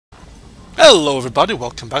Hello everybody,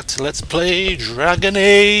 welcome back to Let's Play Dragon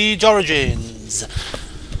Age Origins.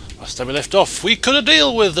 Last time we left off, we cut a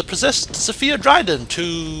deal with the possessed Sophia Dryden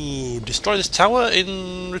to destroy this tower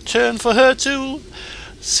in return for her to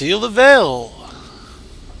seal the veil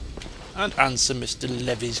and answer Mr.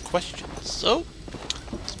 Levy's questions. So,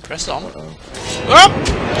 let's press on.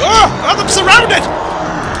 I'm surrounded!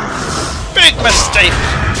 Big mistake!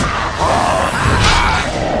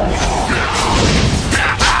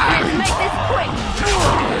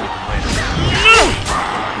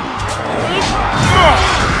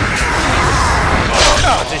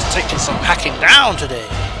 God, he's taking some hacking down today.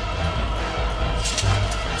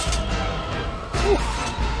 Whew.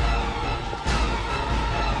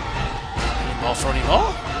 Any more for any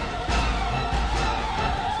more?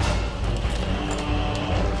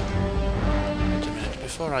 Wait a minute,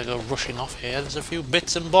 before I go rushing off here, there's a few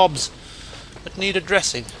bits and bobs that need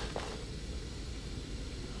addressing.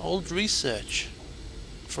 Old research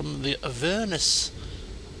from the Avernus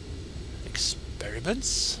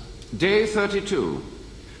experiments. Day 32.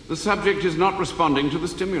 The subject is not responding to the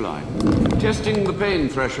stimuli. Testing the pain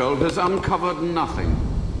threshold has uncovered nothing.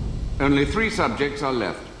 Only 3 subjects are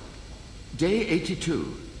left. Day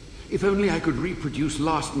 82. If only I could reproduce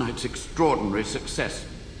last night's extraordinary success.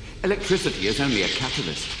 Electricity is only a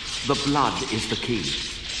catalyst. The blood is the key.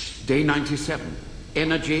 Day 97.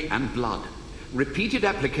 Energy and blood. Repeated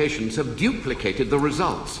applications have duplicated the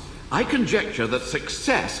results. I conjecture that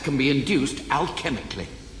success can be induced alchemically.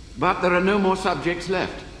 But there are no more subjects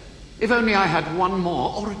left. If only I had 1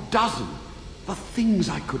 more, or a dozen. The things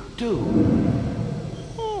I could do.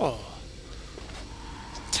 Oh.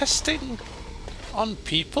 Testing on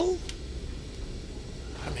people?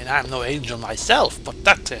 I mean, I'm no angel myself, but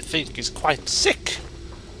that I think is quite sick.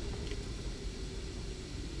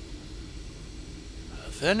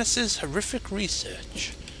 Avernus's horrific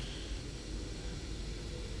research.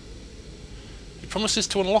 It promises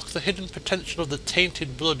to unlock the hidden potential of the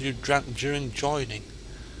tainted blood you drank during joining.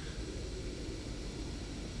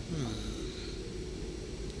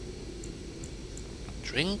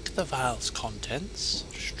 Drink the vial's contents,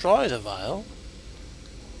 destroy the vial,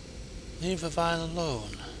 leave the vial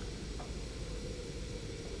alone.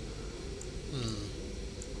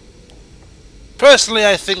 Personally,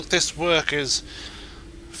 I think this work is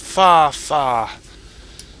far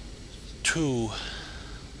too...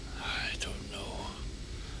 I don't know.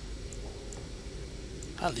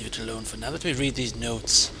 I'll leave it alone for now. Let me read these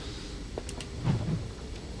notes.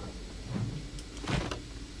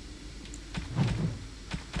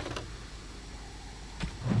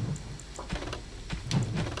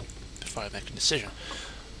 Before I make a decision.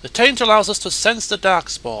 The taint allows us to sense the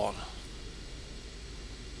Darkspawn.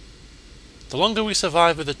 The longer we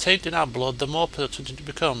survive with the taint in our blood, the more potent it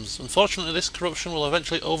becomes. Unfortunately, this corruption will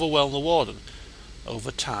eventually overwhelm the Warden.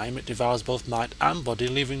 Over time, it devours both mind and body,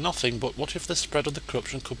 leaving nothing but what if the spread of the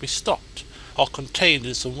corruption could be stopped, or contained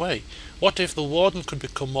in some way? What if the Warden could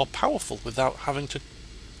become more powerful without having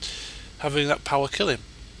that power kill him?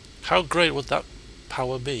 How great would that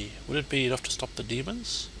power be? Would it be enough to stop the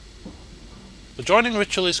demons? The joining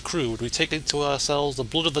ritual is crude. We take into ourselves the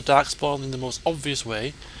blood of the Darkspawn in the most obvious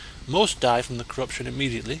way. Most die from the corruption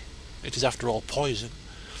immediately. It is after all poison.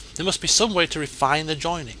 There must be some way to refine the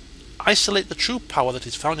joining. Isolate the true power that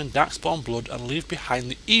is found in Darkspawn blood and leave behind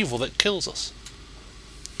the evil that kills us.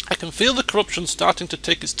 I can feel the corruption starting to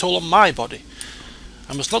take its toll on my body.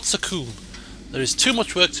 I must not succumb. There is too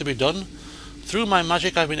much work to be done. Through my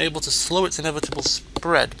magic I've been able to slow its inevitable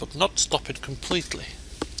spread, but not stop it completely.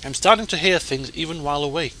 I'm starting to hear things even while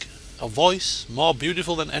awake. A voice, more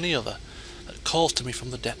beautiful than any other, that calls to me from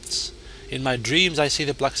the depths. In my dreams I see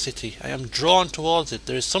the Black City. I am drawn towards it.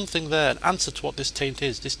 There is something there, an answer to what this taint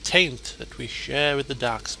is. This taint that we share with the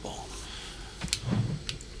Darkspawn.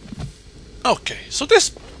 Okay, so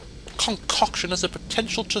this concoction has the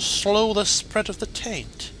potential to slow the spread of the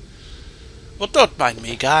taint. Well, don't mind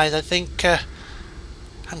me, guys. I think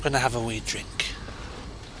I'm going to have a wee drink.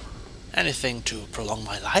 Anything to prolong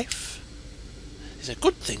my life is a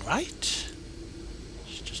good thing, right?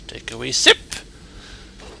 Let's just take a wee sip.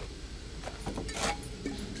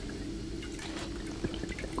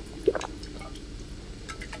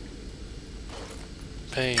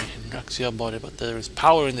 Pain racks your body, but there is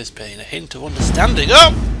power in this pain, a hint of understanding.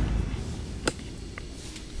 Oh!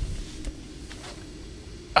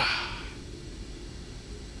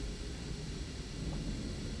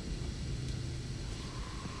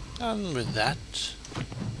 And with that,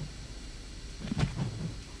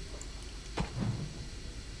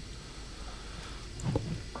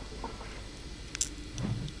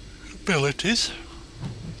 abilities.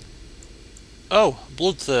 Oh,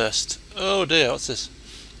 bloodthirst. Oh dear, what's this?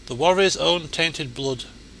 The warrior's own tainted blood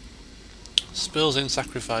spills in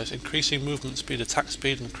sacrifice, increasing movement speed, attack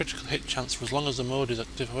speed, and critical hit chance for as long as the mode is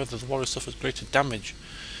active. However, the warrior suffers greater damage.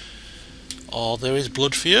 Or there is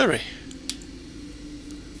blood fury.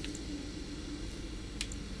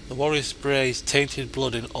 The warrior sprays tainted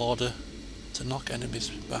blood in order to knock enemies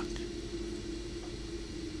back.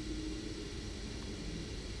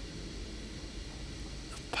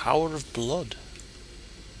 The power of blood.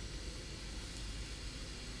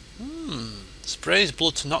 Sprays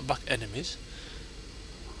blood to knock back enemies.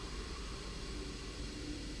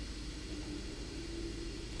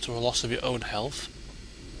 To a loss of your own health.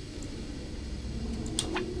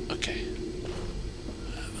 Okay.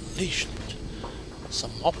 Unleashed.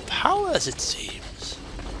 Some more powers, it seems.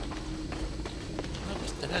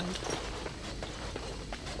 That's the end.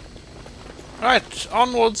 Right,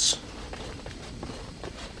 onwards.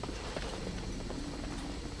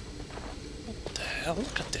 What the hell?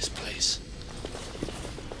 Look at this place.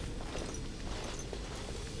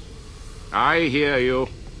 I hear you.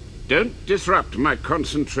 Don't disrupt my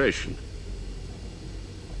concentration.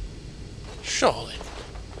 Surely.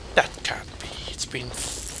 That can't be. It's been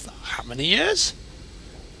how many years?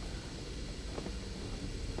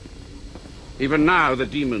 Even now the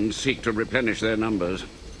demons seek to replenish their numbers.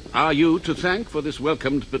 Are you to thank for this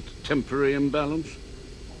welcomed but temporary imbalance?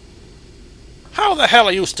 How the hell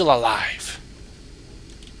are you still alive?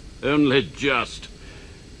 Only just.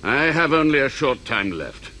 I have only a short time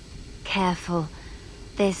left. Careful.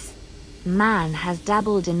 This man has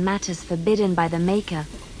dabbled in matters forbidden by the Maker.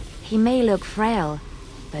 He may look frail,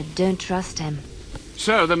 but don't trust him.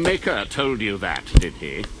 So the Maker told you that, did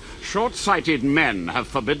he? Short-sighted men have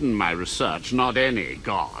forbidden my research, not any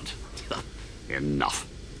god. Enough.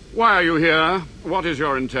 Why are you here? What is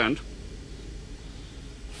your intent?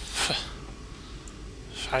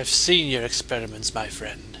 I've seen your experiments, my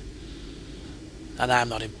friend, and I'm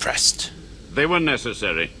not impressed. They were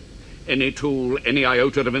necessary. Any tool, any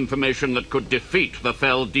iota of information that could defeat the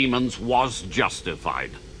fell demons was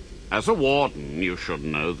justified. As a warden, you should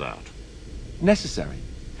know that. Necessary.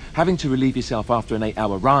 Having to relieve yourself after an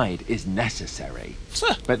 8-hour ride is necessary.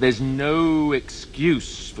 But there's no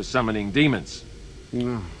excuse for summoning demons.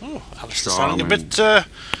 Oh, Alistair's sounding a bit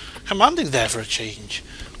commanding there for a change.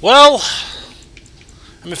 Well,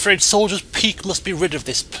 I'm afraid Soldier's Peak must be rid of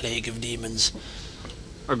this plague of demons.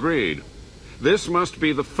 Agreed. This must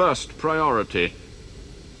be the first priority.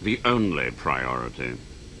 The only priority.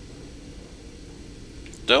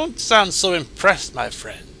 Don't sound so impressed, my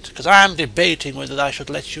friend, because I'm debating whether I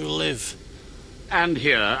should let you live. And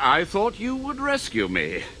here, I thought you would rescue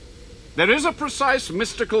me. There is a precise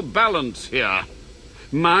mystical balance here.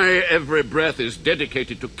 My every breath is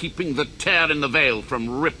dedicated to keeping the tear in the veil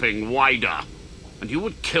from ripping wider. And you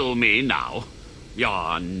would kill me now?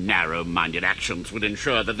 Your narrow-minded actions would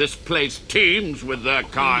ensure that this place teems with their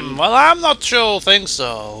kind. Well, I'm not sure I think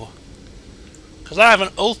so. Because I have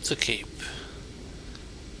an oath to keep.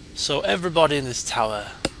 So everybody in this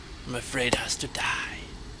tower, I'm afraid, has to die.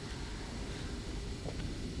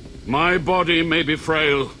 My body may be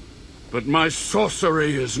frail, but my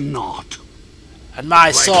sorcery is not. And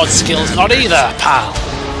my sword skill's not either, pal.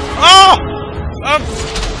 Oh!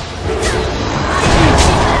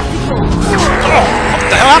 What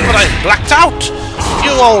the hell happened? I blacked out!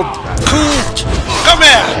 You old coot! Come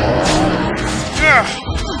here!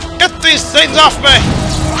 Get these things off me!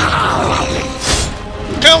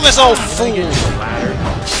 Kill this old fool!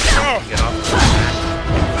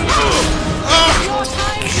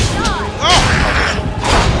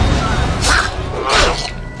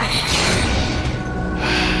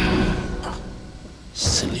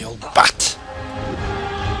 Silly old bat!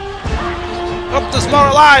 Oh, there's more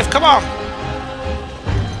alive! Come on!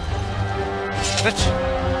 Is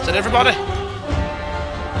that everybody?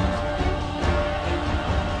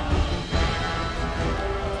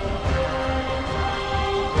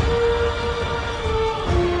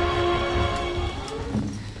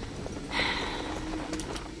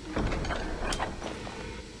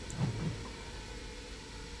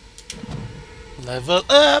 Level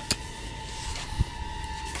up!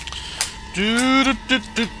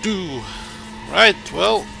 Do. Right,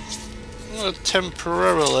 well, I'm going to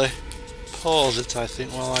temporarily pause it, I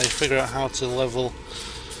think, while I figure out how to level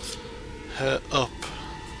her up.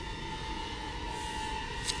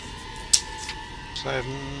 So I have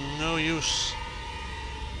no use.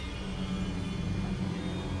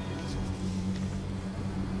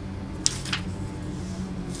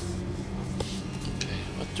 Okay,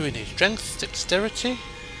 what do we need? Strength, dexterity?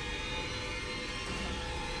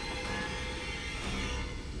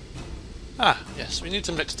 Ah, yes. Yes, we need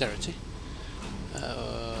some dexterity. In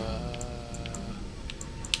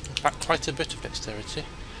fact, quite a bit of dexterity.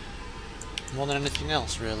 More than anything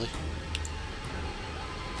else, really.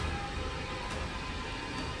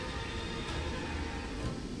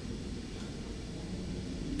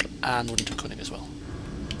 And winter cunning as well.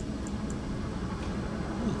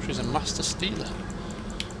 She's a master stealer.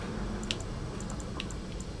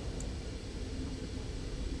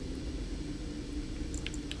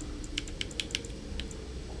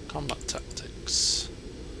 Combat tactics.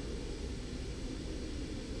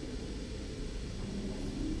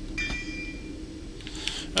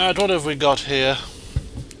 Right, what have we got here?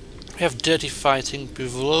 We have dirty fighting,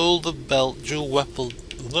 below the belt, dual weapon,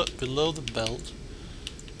 below the belt,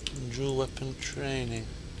 and dual weapon training.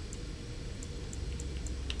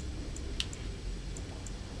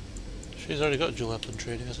 She's already got dual weapon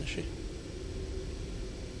training, hasn't she?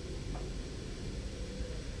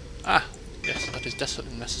 Ah, yes, that is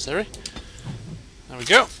definitely necessary. There we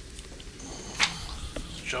go.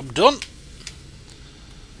 Job done.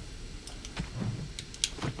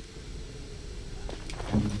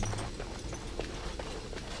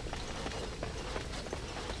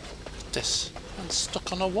 This, and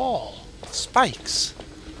stuck on a wall. Spikes.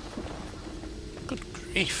 Good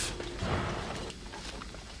grief.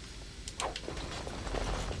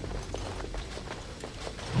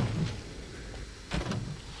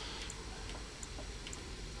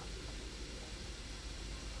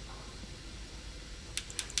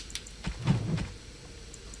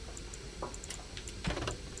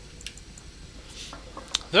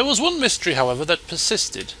 There was one mystery, however, that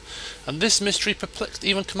persisted, and this mystery perplexed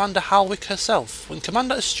even Commander Halwick herself. When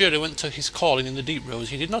Commander Asturia went to his calling in the Deep Rose,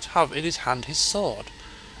 he did not have in his hand his sword,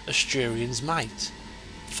 Asturian's Might,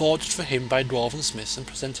 forged for him by dwarven smiths and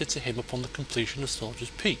presented to him upon the completion of Soldier's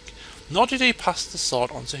Peak, nor did he pass the sword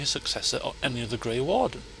on to his successor or any of the Grey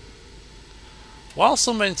Warden. While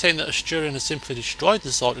some maintained that Asturian had simply destroyed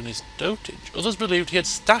the sword in his dotage, others believed he had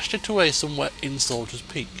stashed it away somewhere in Soldier's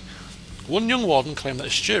Peak. One young warden claimed that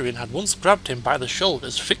Asturian had once grabbed him by the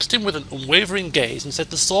shoulders, fixed him with an unwavering gaze, and said,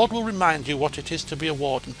 "The sword will remind you what it is to be a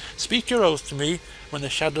warden. Speak your oath to me. When the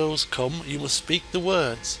shadows come, you must speak the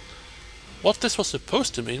words." What this was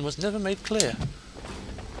supposed to mean was never made clear.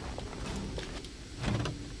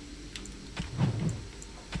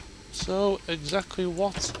 So, exactly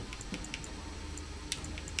what?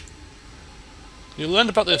 You learned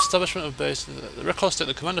about the establishment of base. The records state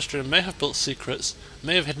that Commander Asturian may have built secrets,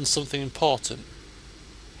 may have hidden something important.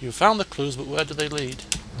 You found the clues, but where do they lead?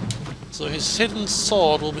 So his hidden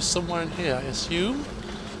sword will be somewhere in here, I assume.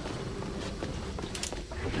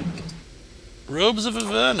 Robes of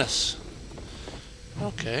Avernus.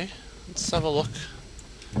 Okay, let's have a look.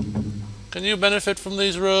 Can you benefit from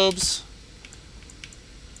these robes,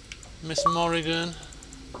 Miss Morrigan?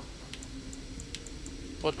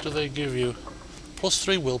 What do they give you?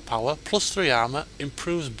 +3 willpower, +3 armor,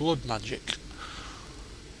 improves blood magic.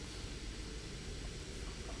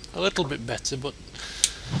 A little bit better, but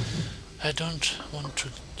I don't want to...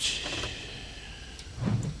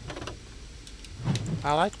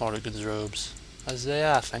 I like Morrigan's robes, as they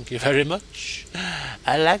are, thank you very much.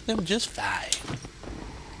 I like them just fine.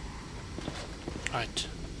 Right.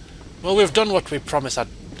 Well, we've done what we promised our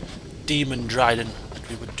demon Dryden that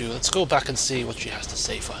we would do. Let's go back and see what she has to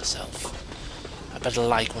say for herself. I better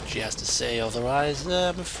like what she has to say, otherwise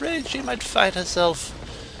I'm afraid she might find herself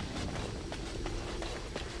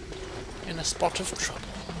in a spot of trouble.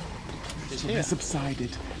 She's here.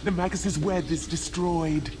 Subsided. The Magus' web is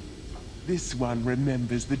destroyed. This one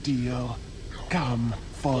remembers the deal. Come,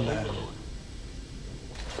 follow.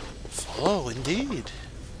 Follow, indeed.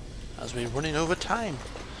 As we're running over time.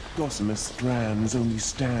 Gossamer strands only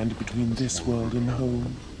stand between this world and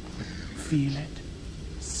home. Feel it?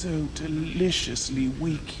 So deliciously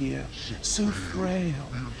weak here, so frail.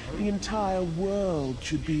 The entire world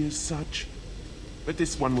should be as such. But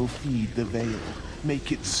this one will feed the veil,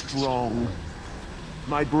 make it strong.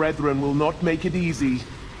 My brethren will not make it easy.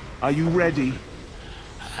 Are you ready?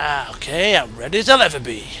 Okay, I'm ready as I'll ever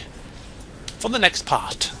be. For the next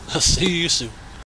part. I'll see you soon.